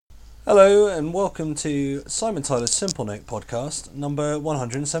Hello and welcome to Simon Tyler's Simple Note podcast, number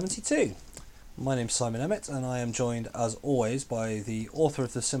 172. My name's Simon Emmett and I am joined as always by the author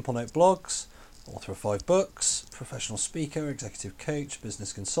of the Simple Note blogs, author of 5 books, professional speaker, executive coach,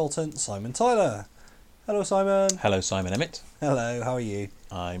 business consultant, Simon Tyler. Hello Simon. Hello Simon Emmett. Hello, how are you?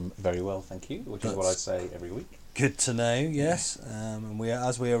 I'm very well, thank you, which is what I say every week. Good to know, yes. And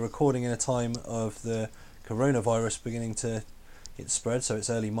as we are recording in a time of the coronavirus beginning to it's spread, so it's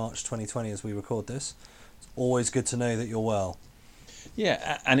early March 2020 as we record this. It's always good to know that you're well.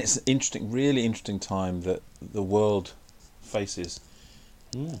 Yeah, and it's an interesting, really interesting time that the world faces,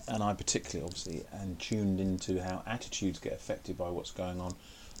 and I particularly, obviously, am tuned into how attitudes get affected by what's going on.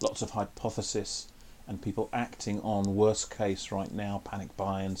 Lots of hypothesis and people acting on worst case right now, panic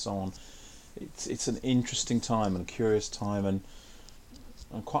buy and so on. It's an interesting time and curious time and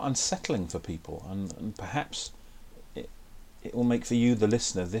quite unsettling for people, and perhaps it will make for you, the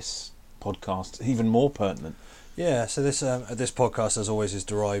listener, this podcast even more pertinent. Yeah, so this podcast, as always, is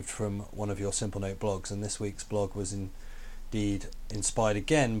derived from one of your Simple Note blogs, and this week's blog was indeed inspired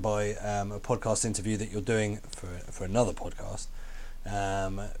again by a podcast interview that you're doing for another podcast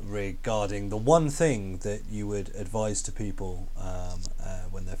regarding the one thing that you would advise to people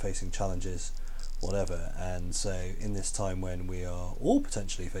when they're facing challenges, whatever. And so in this time when we are all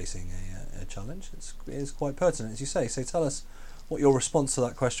potentially facing a challenge, it is quite pertinent, as you say. So tell us what your response to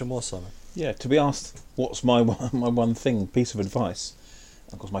that question was, Simon. Yeah, to be asked what's my one thing, piece of advice,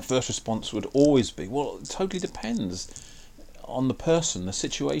 of course my first response would always be, well, it totally depends on the person, the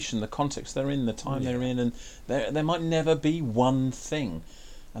situation, the context they're in, the time they're in, and there might never be one thing.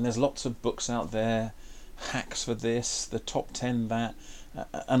 And there's lots of books out there, hacks for this, the top 10 that,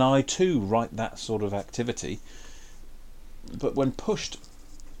 and I too write that sort of activity. But when pushed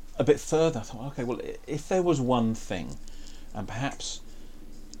a bit further, I thought, okay, well, if there was one thing, and perhaps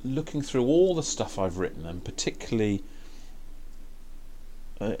looking through all the stuff I've written, and particularly,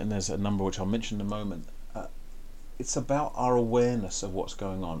 and there's a number which I'll mention in a moment, it's about our awareness of what's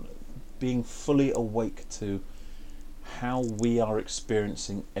going on, being fully awake to how we are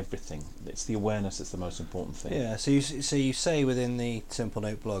experiencing everything. It's the awareness that's the most important thing. Yeah, so you say within the Simple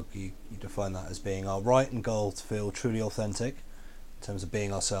Note blog, you define that as being our right and goal to feel truly authentic in terms of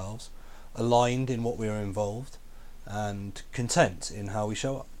being ourselves, aligned in what we are involved, and content in how we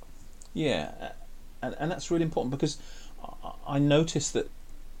show up. Yeah, and that's really important, because I notice that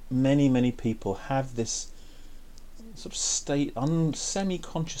many people have this sort of state,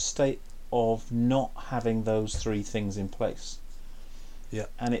 semi-conscious state of not having those 3 things in place. Yeah.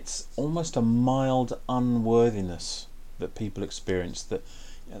 And it's almost a mild unworthiness that people experience, that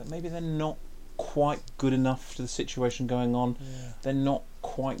maybe they're not quite good enough to the situation going on. They're not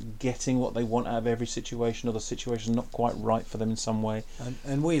quite getting what they want out of every situation, or the situation's not quite right for them in some way.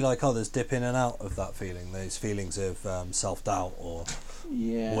 And we, like others, dip in and out of that feeling, those feelings of self-doubt or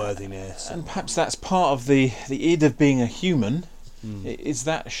worthiness. And perhaps that's part of the id of being a human, is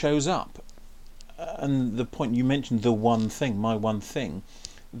that shows up. And the point you mentioned, the one thing, my one thing,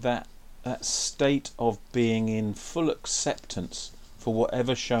 that state of being in full acceptance for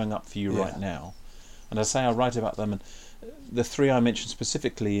whatever's showing up for you right now. And as I say, I write about them, and the 3 I mentioned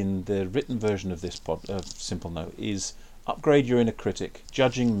specifically in the written version of this Simple Note is Upgrade Your Inner Critic,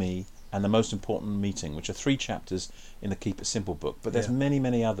 Judging Me, and The Most Important Meeting, which are 3 chapters in the Keep It Simple book. But there's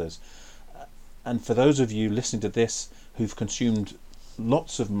many others. And for those of you listening to this who've consumed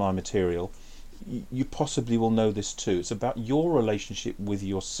lots of my material, you possibly will know this too. It's about your relationship with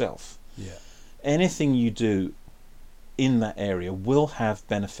yourself. Yeah. Anything you do in that area will have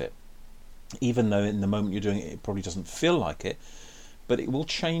benefit, even though in the moment you're doing it, it probably doesn't feel like it, but it will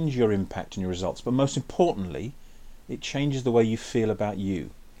change your impact and your results. But most importantly, it changes the way you feel about you.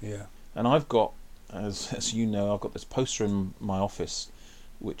 Yeah. And I've got, as you know, I've got this poster in my office,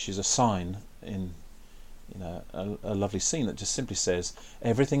 which is a sign in a lovely scene that just simply says,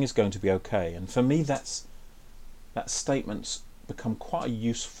 everything is going to be okay. And for me, that statement's become quite a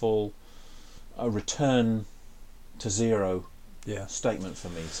useful return to zero statement for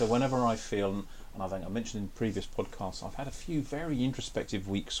me. So whenever I feel, and I think I mentioned in previous podcasts, I've had a few very introspective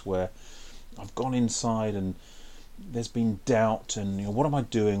weeks where I've gone inside and there's been doubt, and what am I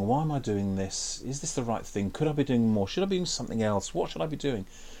doing? Why am I doing this? Is this the right thing? Could I be doing more? Should I be doing something else? What should I be doing?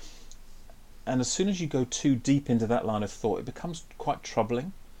 And as soon as you go too deep into that line of thought, it becomes quite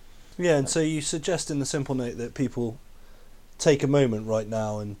troubling. Yeah, and so you suggest in the Simple Note that people take a moment right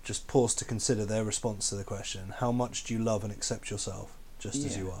now and just pause to consider their response to the question, how much do you love and accept yourself just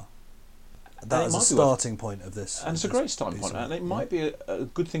as you are? That is a starting point of this. And it's a great starting point. And it might be a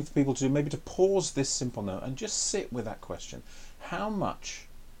good thing for people to do, maybe to pause this Simple Note and just sit with that question. How much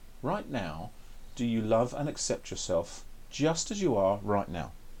right now, do you love and accept yourself just as you are right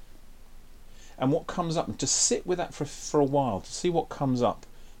now? And what comes up, and to sit with that for a while, to see what comes up,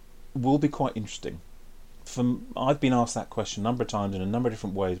 will be quite interesting. I've been asked that question a number of times in a number of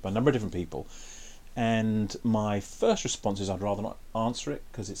different ways by a number of different people, and my first response is I'd rather not answer it,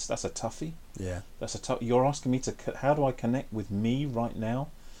 because that's a toughie. Yeah. You're asking me how do I connect with me right now?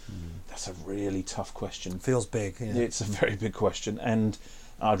 That's a really tough question. Feels big. Yeah. It's a very big question, and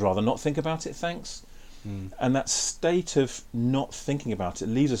I'd rather not think about it, thanks. And that state of not thinking about it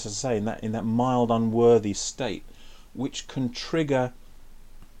leaves us, as I say, in that mild, unworthy state, which can trigger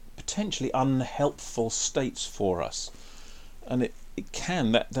potentially unhelpful states for us. And it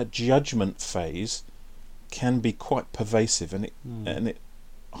can, that judgment phase can be quite pervasive, and it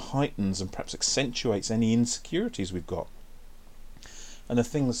heightens and perhaps accentuates any insecurities we've got. And the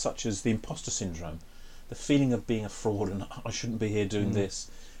things such as the imposter syndrome, the feeling of being a fraud and I shouldn't be here doing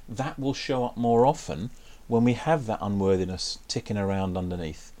this, that will show up more often when we have that unworthiness ticking around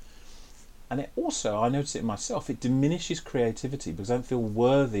underneath. And it also, I notice it in myself, it diminishes creativity because I don't feel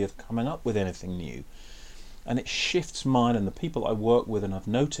worthy of coming up with anything new. And it shifts mine and the people I work with, and I've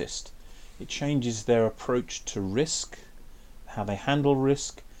noticed, it changes their approach to risk, how they handle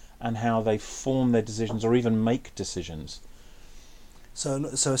risk, and how they form their decisions or even make decisions. So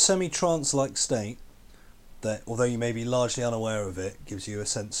a semi-trance-like state that, although you may be largely unaware of it, gives you a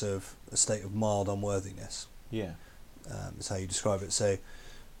sense of a state of mild unworthiness. Yeah. Is how you describe it. So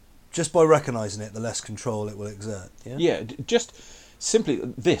just by recognising it, the less control it will exert. Yeah. Yeah. Just simply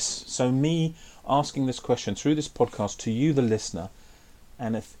this. So me asking this question through this podcast to you, the listener,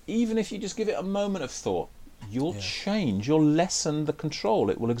 and even if you just give it a moment of thought, you'll change. You'll lessen the control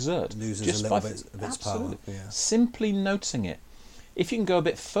it will exert. It loses just a little bit of its power. Yeah. Simply noticing it. If you can go a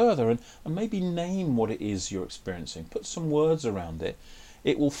bit further and maybe name what it is you're experiencing, put some words around it,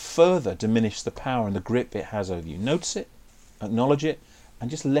 it will further diminish the power and the grip it has over you. Notice it, acknowledge it, and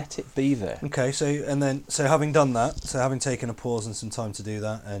just let it be there. Okay, so having done that, so having taken a pause and some time to do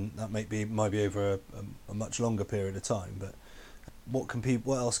that, and that might be over a much longer period of time, but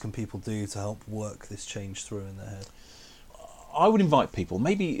what else can people do to help work this change through in their head? I would invite people,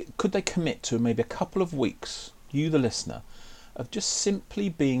 maybe could they commit to maybe a couple of weeks, you the listener, of just simply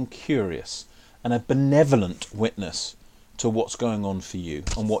being curious and a benevolent witness to what's going on for you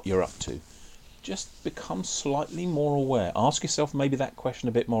and what you're up to. Just become slightly more aware. Ask yourself maybe that question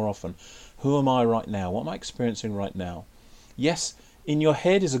a bit more often. Who am I right now? What am I experiencing right now? Yes, in your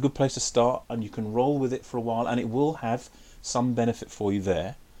head is a good place to start, and you can roll with it for a while, and it will have some benefit for you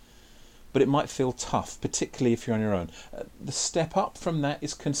there. But it might feel tough, particularly if you're on your own. The step up from that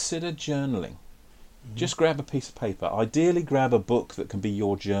is consider journaling. Just grab a piece of paper. Ideally grab a book that can be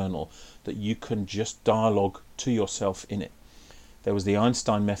your journal, that you can just dialogue to yourself in it. There was the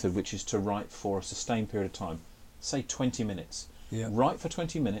Einstein method, which is to write for a sustained period of time. Say 20 minutes. Yeah. Write for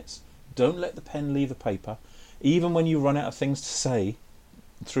 20 minutes. Don't let the pen leave the paper. Even when you run out of things to say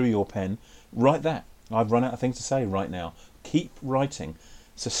through your pen, write that. I've run out of things to say right now. Keep writing.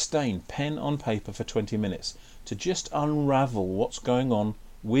 Sustain, pen on paper for 20 minutes to just unravel what's going on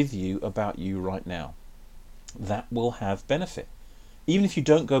with you, about you right now. That will have benefit. Even if you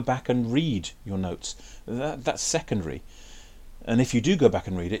don't go back and read your notes, that's secondary. And if you do go back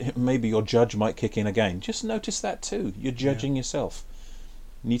and read it, maybe your judge might kick in again. Just notice that too. You're judging yourself.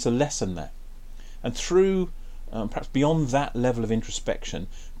 You need to lessen that. And through, perhaps beyond that level of introspection,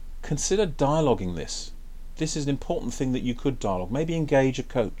 consider dialoguing this. This is an important thing that you could dialogue. Maybe engage a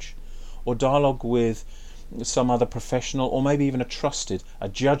coach, or dialogue with some other professional, or maybe even a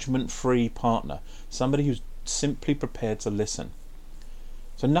judgment-free partner, somebody who's simply prepared to listen.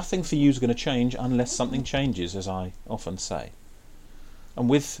 So nothing for you is going to change unless something changes, as I often say. And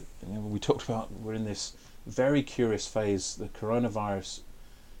we talked about, we're in this very curious phase, the coronavirus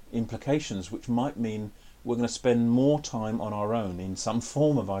implications, which might mean we're going to spend more time on our own in some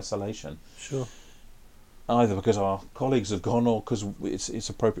form of isolation. Sure. Either because our colleagues have gone, or because it's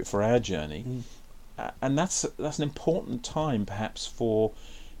appropriate for our journey. And that's an important time perhaps for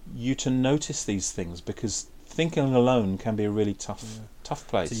you to notice these things, because thinking alone can be a really tough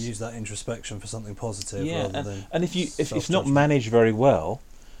place. To use that introspection for something positive rather than and if it's not managed very well,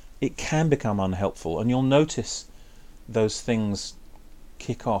 it can become unhelpful, and you'll notice those things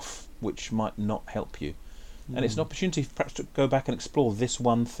kick off which might not help you. And it's an opportunity perhaps to go back and explore this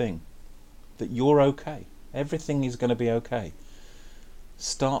one thing, that you're okay. Everything is going to be okay.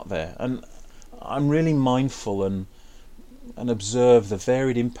 Start there. And I'm really mindful and observe the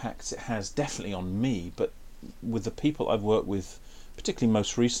varied impacts it has, definitely on me, but with the people I've worked with, particularly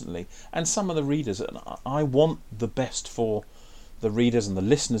most recently, and some of the readers. And I want the best for the readers and the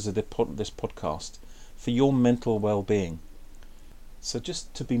listeners of this podcast for your mental well-being. So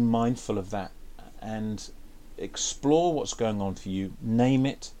just to be mindful of that and explore what's going on for you, name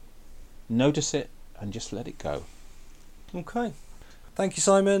it, notice it, and just let it go. Okay. Thank you,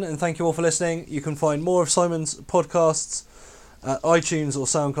 Simon, and thank you all for listening. You can find more of Simon's podcasts at iTunes or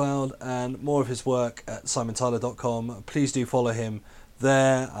SoundCloud, and more of his work at simontyler.com. Please do follow him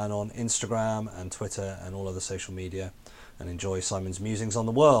there and on Instagram and Twitter and all other social media, and enjoy Simon's musings on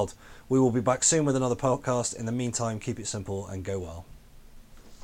the world. We will be back soon with another podcast. In the meantime, keep it simple and go well.